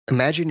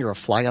Imagine you're a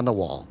fly on the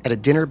wall at a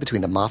dinner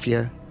between the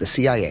mafia, the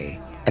CIA,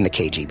 and the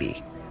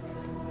KGB.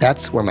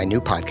 That's where my new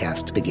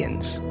podcast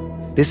begins.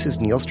 This is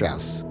Neil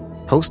Strauss,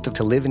 host of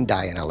To Live and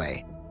Die in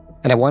LA,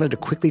 and I wanted to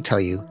quickly tell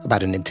you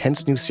about an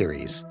intense new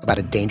series about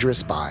a dangerous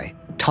spy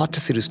taught to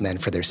seduce men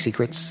for their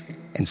secrets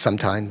and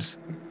sometimes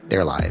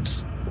their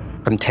lives.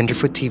 From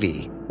Tenderfoot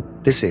TV,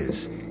 this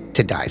is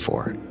To Die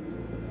For.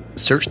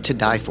 Search To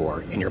Die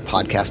For in your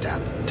podcast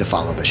app to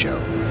follow the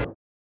show.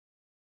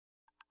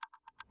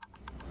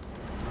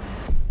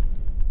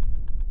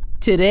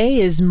 Today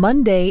is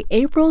Monday,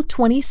 April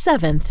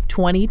 27th,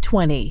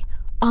 2020.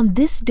 On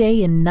this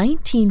day in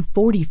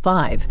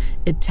 1945,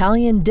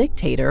 Italian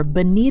dictator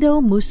Benito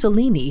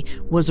Mussolini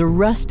was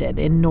arrested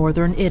in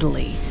northern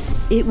Italy.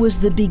 It was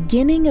the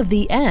beginning of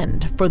the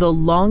end for the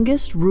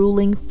longest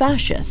ruling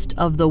fascist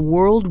of the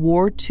World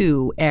War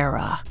II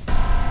era.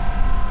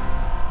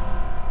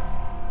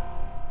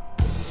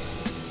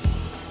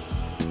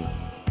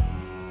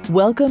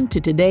 Welcome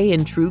to Today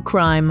in True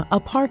Crime,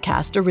 a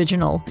Parcast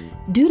original.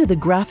 Due to the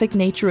graphic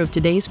nature of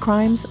today's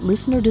crimes,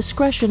 listener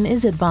discretion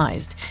is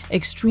advised.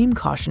 Extreme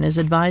caution is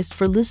advised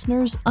for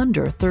listeners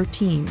under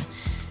 13.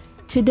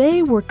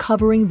 Today we're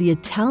covering the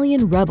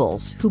Italian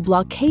rebels who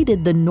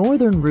blockaded the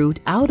northern route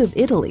out of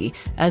Italy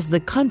as the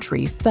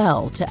country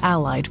fell to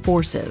Allied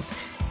forces,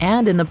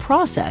 and in the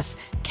process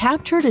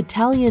captured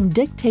Italian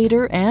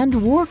dictator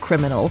and war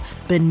criminal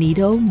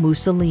Benito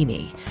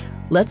Mussolini.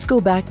 Let's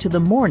go back to the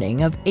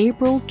morning of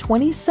April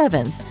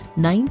 27th,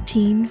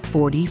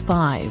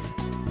 1945.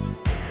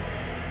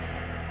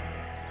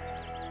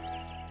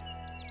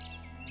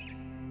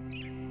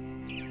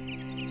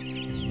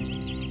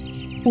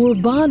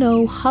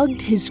 Urbano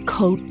hugged his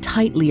coat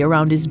tightly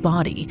around his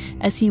body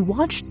as he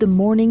watched the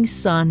morning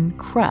sun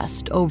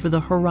crest over the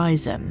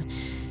horizon.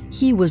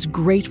 He was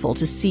grateful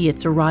to see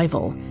its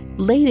arrival.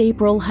 Late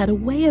April had a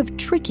way of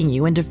tricking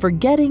you into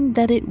forgetting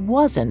that it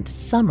wasn't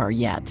summer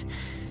yet.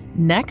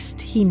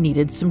 Next, he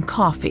needed some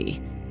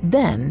coffee,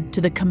 then to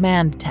the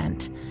command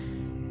tent.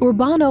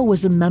 Urbano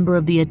was a member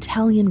of the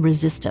Italian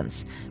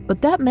resistance,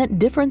 but that meant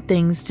different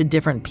things to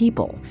different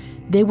people.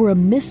 They were a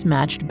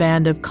mismatched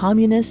band of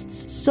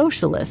communists,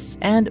 socialists,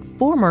 and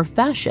former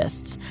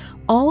fascists,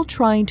 all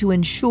trying to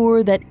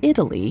ensure that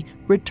Italy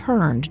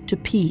returned to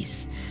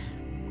peace.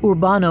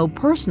 Urbano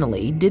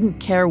personally didn't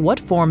care what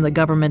form the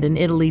government in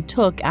Italy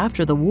took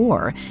after the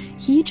war.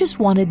 He just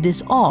wanted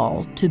this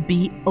all to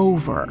be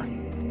over.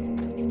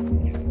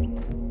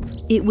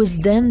 It was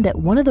then that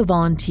one of the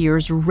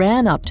volunteers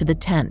ran up to the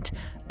tent.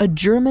 A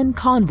German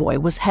convoy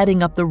was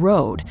heading up the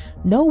road.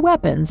 No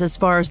weapons as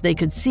far as they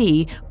could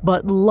see,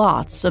 but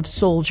lots of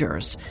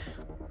soldiers.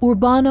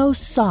 Urbano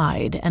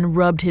sighed and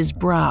rubbed his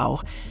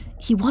brow.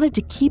 He wanted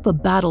to keep a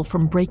battle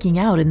from breaking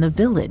out in the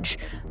village.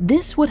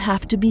 This would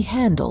have to be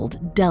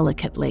handled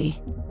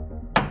delicately.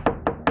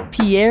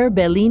 Pier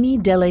Bellini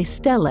delle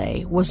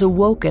Stelle was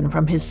awoken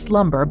from his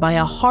slumber by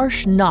a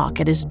harsh knock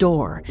at his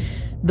door.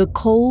 The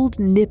cold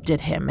nipped at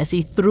him as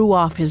he threw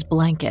off his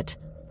blanket.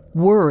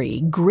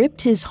 Worry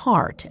gripped his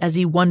heart as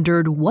he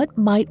wondered what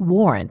might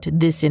warrant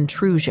this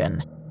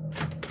intrusion.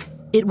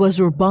 It was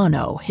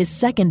Urbano, his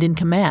second in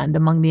command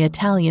among the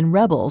Italian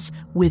rebels,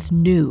 with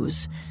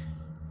news.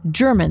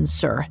 "Germans,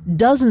 sir.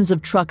 Dozens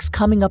of trucks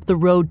coming up the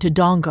road to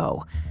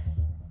Dongo."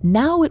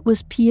 Now it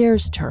was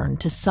Pierre's turn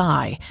to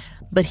sigh,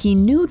 but he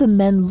knew the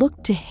men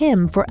looked to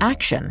him for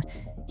action.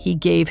 He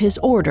gave his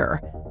order.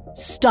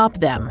 "Stop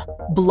them,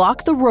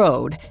 block the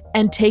road,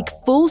 and take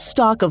full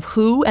stock of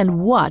who and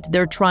what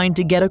they're trying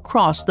to get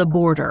across the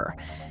border."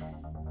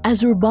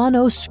 As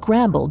Urbano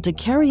scrambled to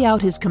carry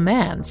out his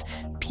commands,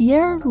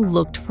 Pierre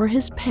looked for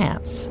his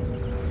pants.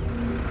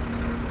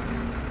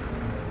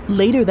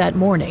 Later that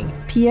morning,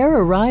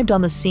 Pierre arrived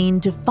on the scene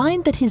to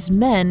find that his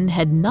men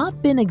had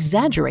not been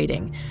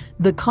exaggerating.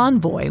 The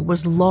convoy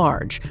was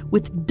large,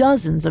 with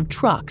dozens of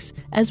trucks,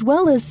 as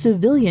well as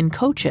civilian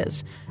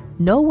coaches.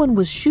 No one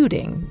was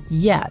shooting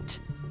yet.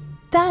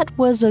 That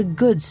was a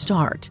good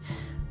start.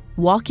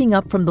 Walking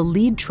up from the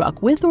lead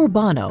truck with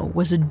Urbano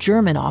was a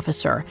German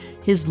officer,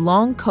 his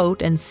long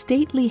coat and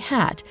stately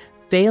hat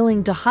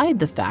failing to hide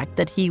the fact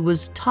that he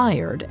was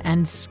tired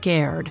and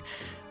scared.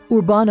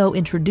 Urbano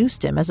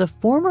introduced him as a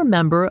former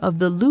member of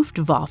the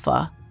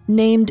Luftwaffe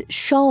named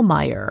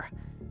Schallmeyer.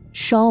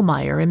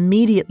 Schallmeyer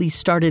immediately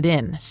started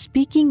in,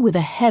 speaking with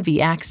a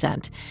heavy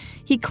accent.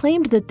 He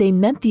claimed that they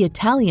meant the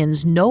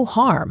Italians no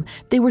harm.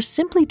 They were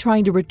simply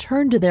trying to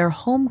return to their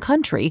home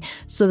country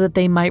so that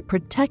they might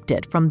protect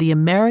it from the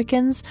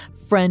Americans,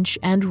 French,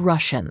 and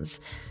Russians.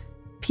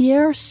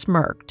 Pierre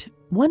smirked,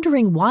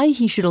 wondering why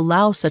he should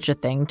allow such a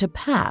thing to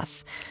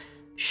pass.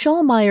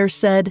 Schallmeyer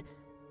said,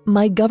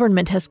 "My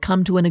government has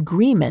come to an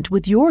agreement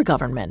with your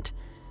government."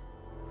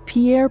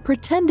 Pierre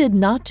pretended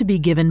not to be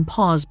given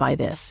pause by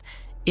this.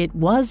 It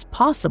was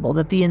possible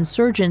that the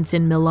insurgents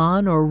in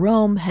Milan or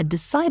Rome had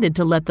decided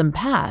to let them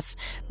pass,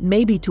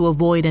 maybe to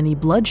avoid any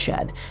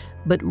bloodshed.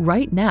 But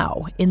right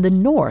now, in the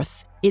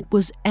north, it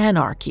was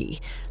anarchy.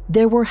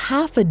 There were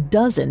half a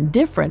dozen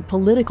different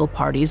political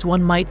parties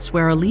one might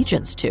swear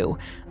allegiance to.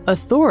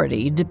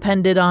 Authority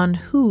depended on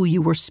who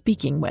you were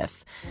speaking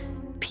with.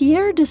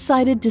 Pierre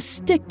decided to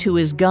stick to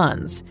his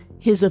guns.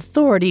 His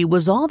authority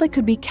was all that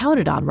could be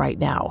counted on right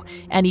now,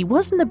 and he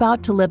wasn't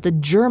about to let the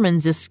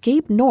Germans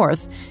escape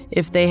north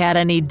if they had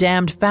any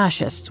damned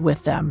fascists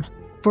with them.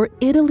 For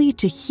Italy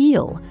to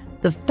heal,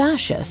 the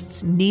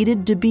fascists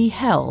needed to be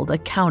held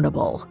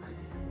accountable.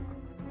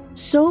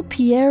 So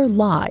Pierre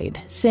lied,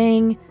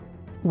 saying,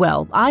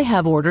 "Well, I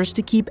have orders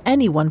to keep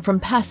anyone from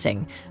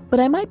passing,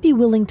 but I might be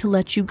willing to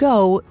let you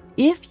go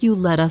if you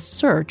let us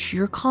search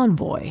your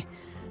convoy."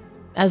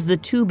 As the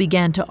two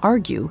began to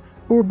argue,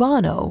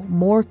 Urbano,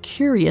 more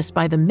curious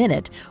by the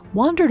minute,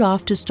 wandered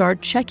off to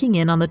start checking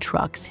in on the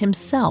trucks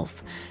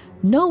himself.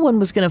 No one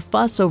was going to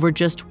fuss over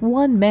just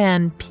one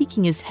man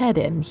peeking his head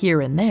in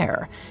here and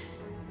there.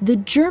 The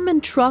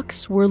German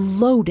trucks were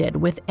loaded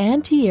with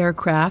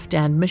anti-aircraft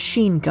and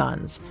machine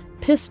guns,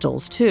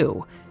 pistols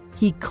too.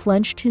 He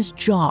clenched his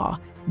jaw.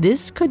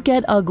 This could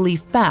get ugly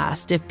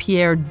fast if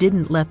Pierre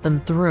didn't let them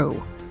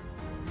through.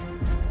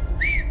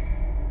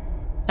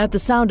 At the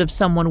sound of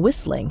someone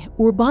whistling,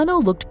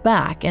 Urbano looked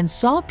back and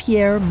saw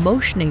Pierre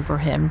motioning for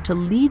him to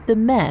lead the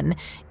men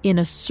in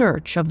a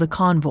search of the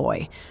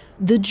convoy.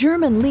 The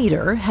German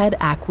leader had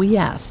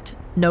acquiesced,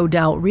 no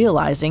doubt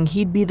realizing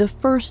he'd be the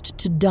first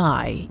to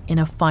die in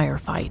a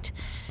firefight.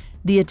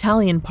 The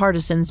Italian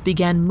partisans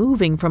began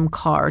moving from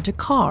car to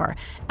car,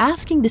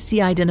 asking to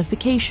see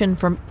identification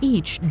from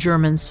each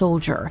German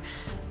soldier.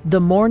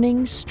 The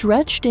morning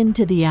stretched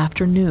into the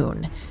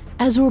afternoon.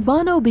 As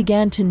Urbano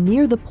began to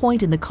near the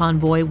point in the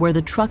convoy where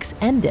the trucks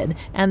ended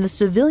and the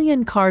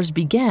civilian cars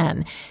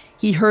began,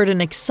 he heard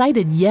an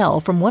excited yell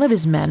from one of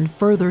his men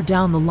further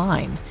down the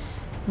line.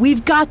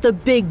 "We've got the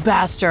big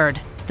bastard!"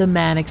 the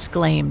man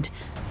exclaimed.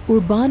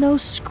 Urbano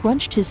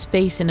scrunched his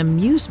face in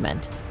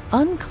amusement,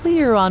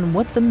 unclear on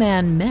what the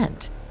man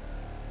meant.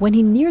 When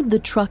he neared the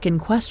truck in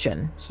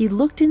question, he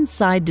looked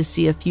inside to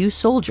see a few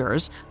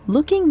soldiers,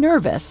 looking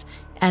nervous,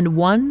 and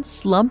one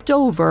slumped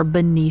over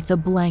beneath a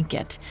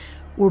blanket.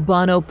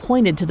 Urbano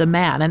pointed to the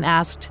man and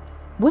asked,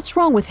 "What's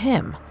wrong with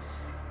him?"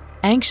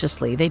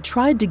 Anxiously, they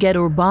tried to get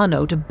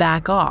Urbano to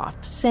back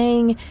off,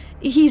 saying,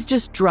 He's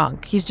just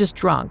drunk.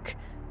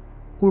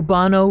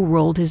 Urbano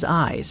rolled his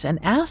eyes and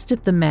asked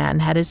if the man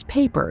had his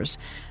papers,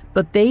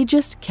 but they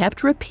just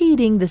kept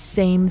repeating the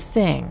same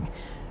thing.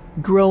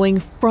 Growing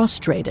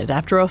frustrated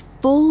after a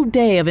full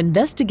day of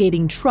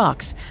investigating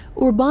trucks,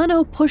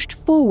 Urbano pushed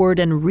forward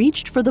and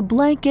reached for the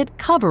blanket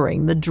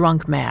covering the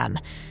drunk man.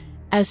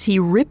 As he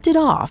ripped it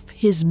off,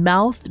 his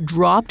mouth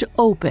dropped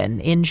open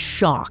in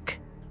shock.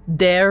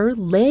 There,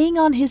 laying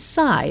on his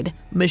side,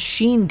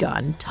 machine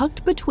gun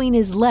tucked between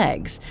his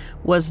legs,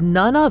 was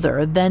none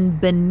other than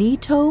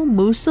Benito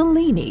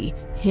Mussolini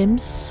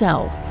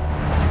himself.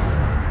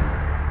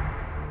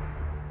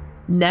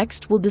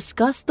 Next, we'll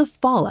discuss the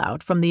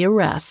fallout from the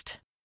arrest.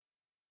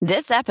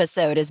 This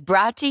episode is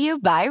brought to you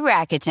by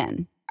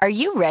Rakuten. Are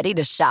you ready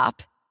to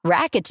shop?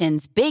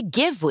 Rakuten's Big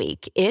Give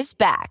Week is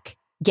back.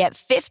 Get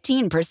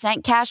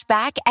 15% cash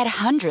back at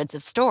hundreds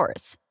of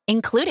stores,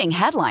 including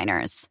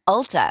headliners,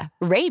 Ulta,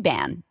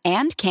 Ray-Ban,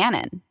 and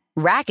Canon.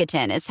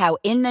 Rakuten is how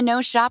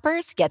in-the-know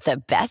shoppers get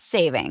the best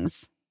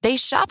savings. They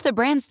shop the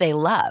brands they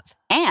love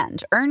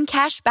and earn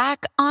cash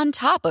back on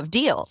top of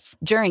deals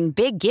during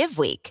Big Give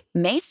Week,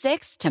 May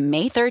 6th to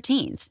May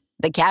 13th.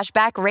 The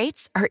cashback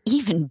rates are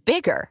even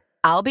bigger.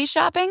 I'll be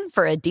shopping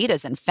for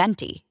Adidas and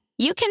Fenty.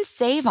 You can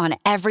save on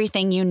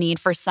everything you need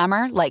for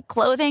summer, like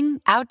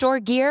clothing, outdoor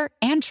gear,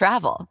 and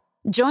travel.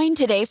 Join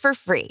today for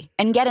free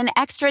and get an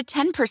extra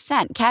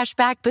 10%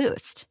 cashback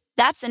boost.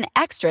 That's an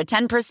extra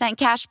 10%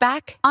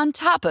 cashback on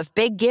top of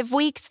Big Give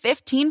Week's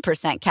 15%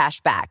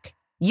 cashback.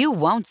 You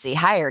won't see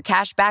higher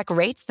cashback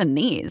rates than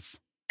these.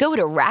 Go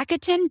to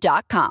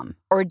Rakuten.com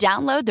or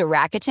download the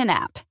Rakuten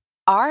app.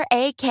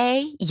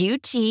 Rakuten.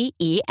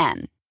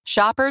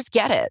 Shoppers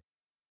get it.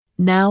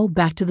 Now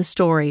back to the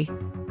story.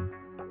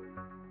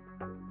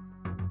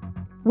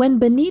 When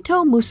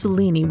Benito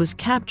Mussolini was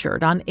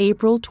captured on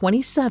April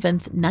 27,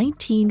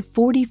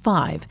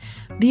 1945,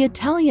 the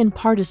Italian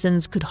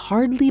partisans could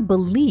hardly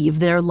believe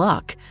their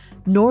luck.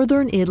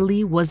 Northern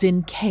Italy was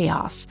in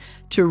chaos.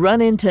 To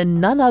run into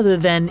none other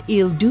than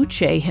Il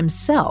Duce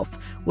himself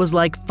was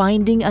like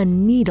finding a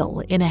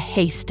needle in a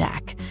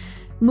haystack.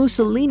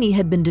 Mussolini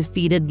had been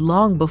defeated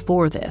long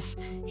before this.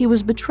 He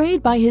was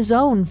betrayed by his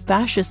own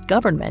fascist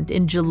government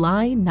in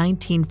July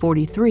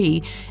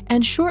 1943,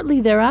 and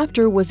shortly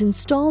thereafter was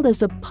installed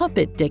as a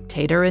puppet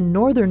dictator in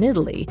northern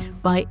Italy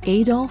by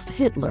Adolf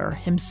Hitler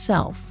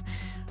himself.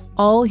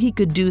 All he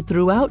could do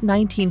throughout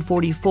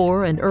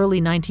 1944 and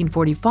early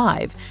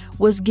 1945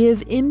 was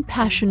give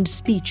impassioned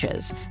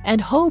speeches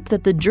and hope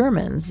that the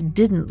Germans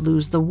didn't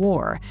lose the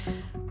war.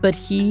 But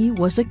he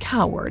was a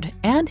coward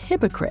and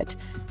hypocrite,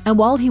 and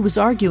while he was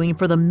arguing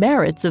for the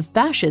merits of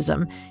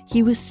fascism,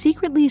 he was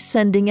secretly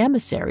sending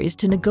emissaries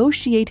to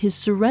negotiate his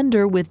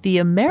surrender with the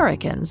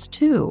Americans,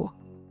 too.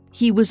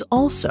 He was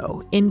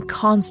also in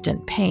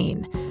constant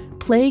pain,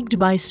 plagued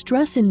by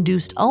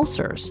stress-induced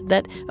ulcers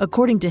that,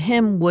 according to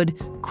him, would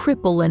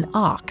cripple an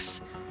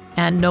ox.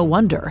 And no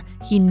wonder,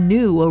 he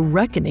knew a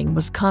reckoning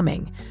was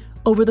coming.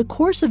 Over the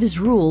course of his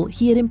rule,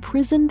 he had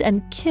imprisoned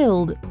and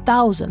killed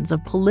thousands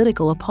of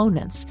political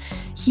opponents.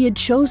 He had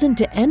chosen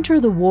to enter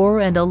the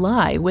war and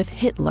ally with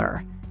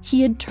Hitler.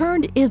 He had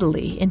turned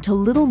Italy into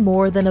little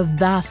more than a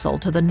vassal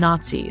to the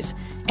Nazis,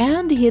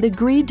 and he had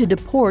agreed to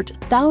deport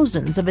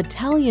thousands of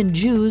Italian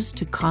Jews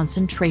to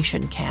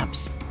concentration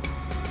camps.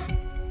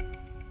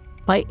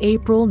 By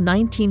April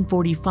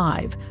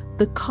 1945,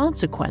 the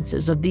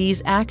consequences of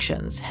these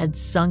actions had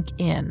sunk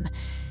in.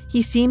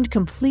 He seemed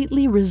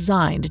completely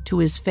resigned to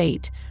his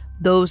fate.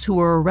 Those who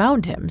were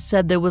around him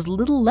said there was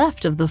little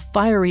left of the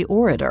fiery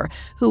orator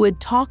who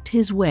had talked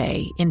his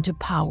way into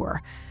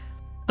power.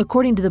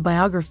 According to the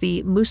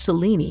biography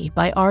Mussolini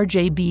by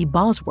R.J.B.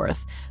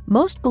 Bosworth,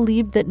 most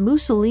believed that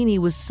Mussolini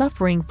was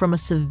suffering from a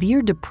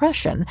severe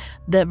depression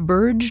that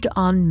verged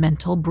on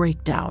mental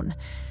breakdown.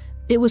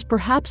 It was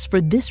perhaps for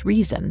this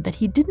reason that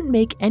he didn't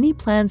make any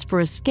plans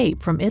for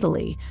escape from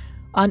Italy.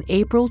 On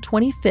April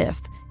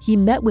 25th, he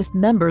met with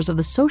members of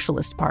the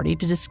Socialist Party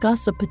to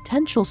discuss a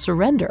potential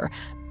surrender,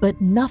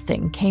 but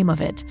nothing came of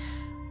it.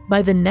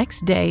 By the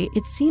next day,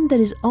 it seemed that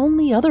his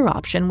only other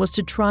option was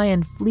to try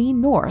and flee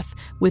north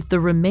with the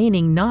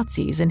remaining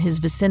Nazis in his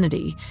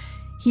vicinity.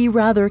 He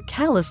rather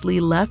callously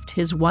left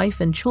his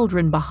wife and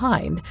children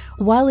behind,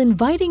 while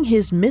inviting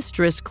his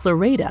mistress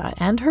Claretta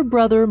and her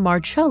brother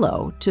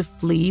Marcello to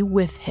flee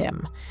with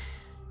him.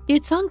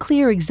 It's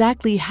unclear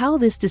exactly how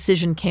this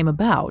decision came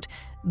about,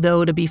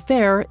 though to be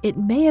fair, it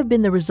may have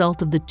been the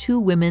result of the two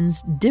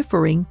women's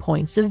differing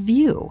points of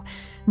view.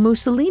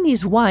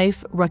 Mussolini's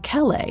wife,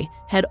 Rachele,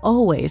 had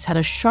always had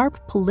a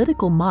sharp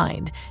political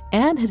mind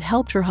and had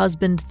helped her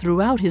husband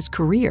throughout his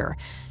career.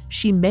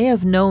 She may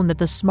have known that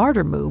the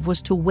smarter move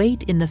was to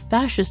wait in the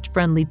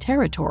fascist-friendly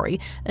territory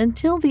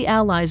until the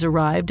Allies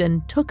arrived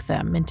and took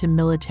them into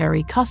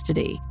military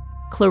custody.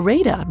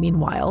 Claretta,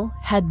 meanwhile,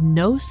 had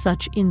no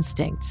such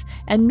instincts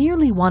and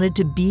merely wanted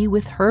to be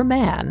with her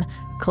man,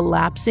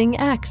 collapsing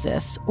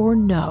Axis or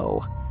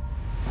no.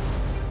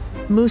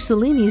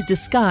 Mussolini's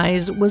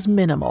disguise was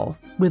minimal,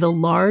 with a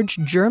large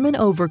German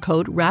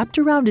overcoat wrapped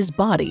around his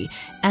body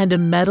and a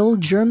metal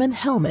German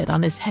helmet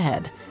on his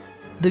head.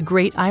 The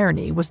great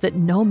irony was that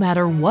no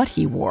matter what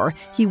he wore,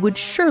 he would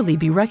surely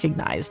be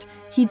recognized.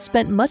 He'd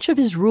spent much of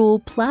his rule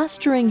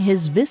plastering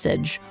his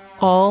visage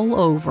all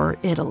over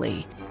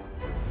Italy.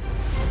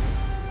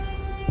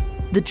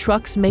 The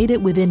trucks made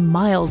it within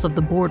miles of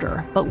the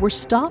border, but were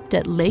stopped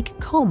at Lake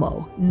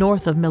Como,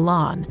 north of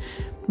Milan.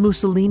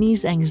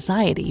 Mussolini's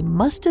anxiety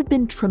must have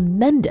been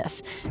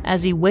tremendous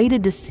as he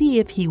waited to see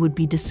if he would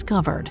be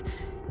discovered.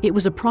 It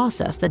was a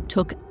process that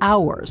took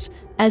hours,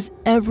 as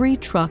every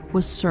truck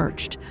was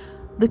searched.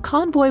 The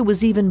convoy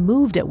was even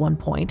moved at one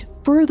point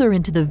further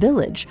into the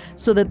village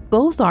so that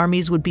both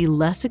armies would be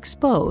less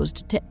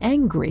exposed to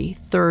angry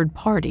third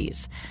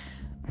parties.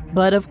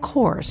 But of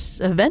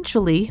course,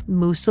 eventually,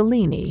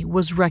 Mussolini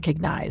was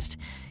recognized.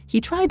 He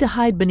tried to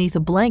hide beneath a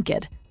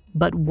blanket,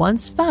 but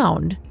once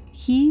found,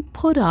 he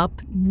put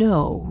up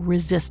no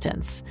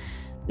resistance.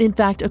 In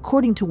fact,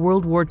 according to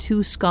World War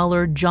II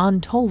scholar John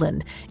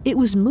Toland, it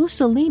was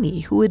Mussolini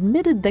who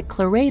admitted that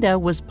Claretta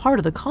was part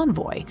of the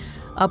convoy.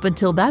 Up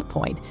until that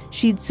point,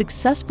 she'd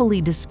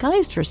successfully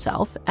disguised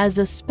herself as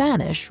a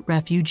Spanish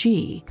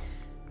refugee.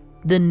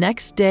 The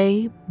next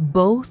day,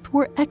 both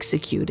were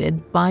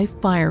executed by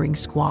firing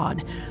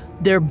squad.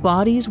 Their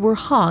bodies were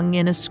hung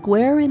in a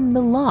square in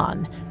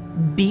Milan,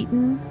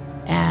 beaten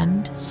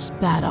and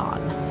spat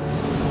on.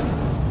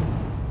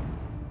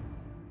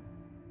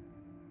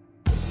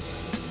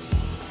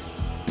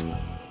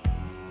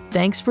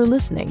 Thanks for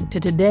listening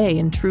to Today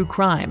in True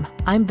Crime.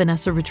 I'm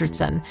Vanessa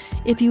Richardson.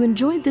 If you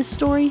enjoyed this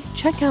story,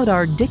 check out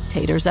our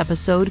Dictators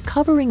episode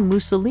covering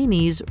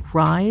Mussolini's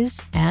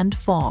rise and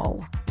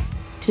fall.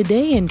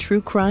 Today in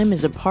True Crime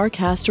is a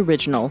Parcast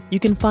original. You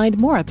can find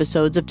more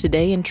episodes of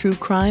Today in True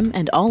Crime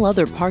and all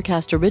other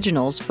Parcast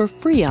originals for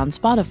free on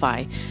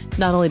Spotify.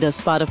 Not only does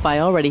Spotify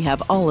already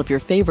have all of your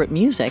favorite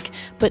music,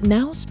 but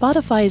now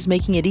Spotify is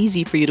making it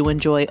easy for you to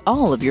enjoy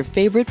all of your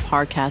favorite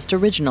Parcast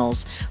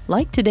originals,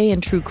 like Today in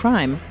True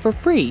Crime, for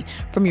free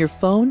from your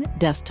phone,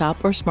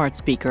 desktop, or smart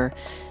speaker.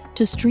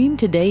 To stream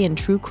Today in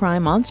True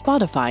Crime on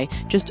Spotify,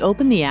 just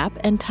open the app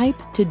and type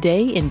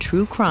Today in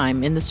True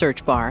Crime in the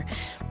search bar.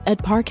 At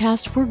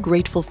Parcast, we're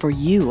grateful for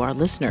you, our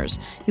listeners.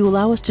 You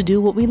allow us to do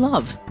what we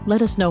love.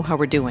 Let us know how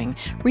we're doing.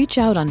 Reach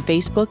out on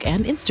Facebook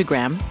and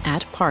Instagram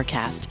at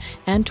Parcast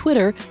and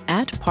Twitter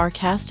at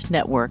Parcast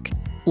Network.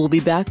 We'll be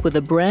back with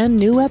a brand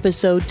new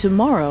episode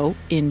tomorrow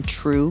in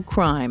True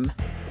Crime.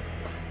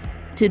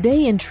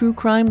 Today in True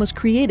Crime was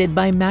created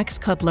by Max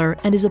Cutler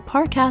and is a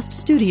Parcast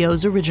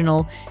Studios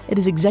original. It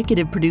is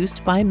executive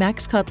produced by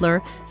Max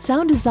Cutler,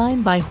 sound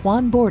designed by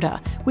Juan Borda,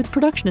 with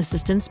production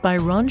assistance by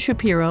Ron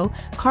Shapiro,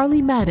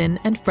 Carly Madden,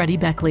 and Freddie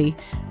Beckley.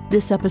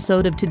 This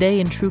episode of Today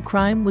in True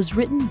Crime was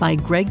written by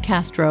Greg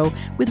Castro,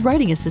 with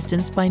writing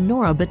assistance by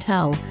Nora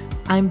Battelle.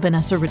 I'm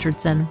Vanessa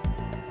Richardson.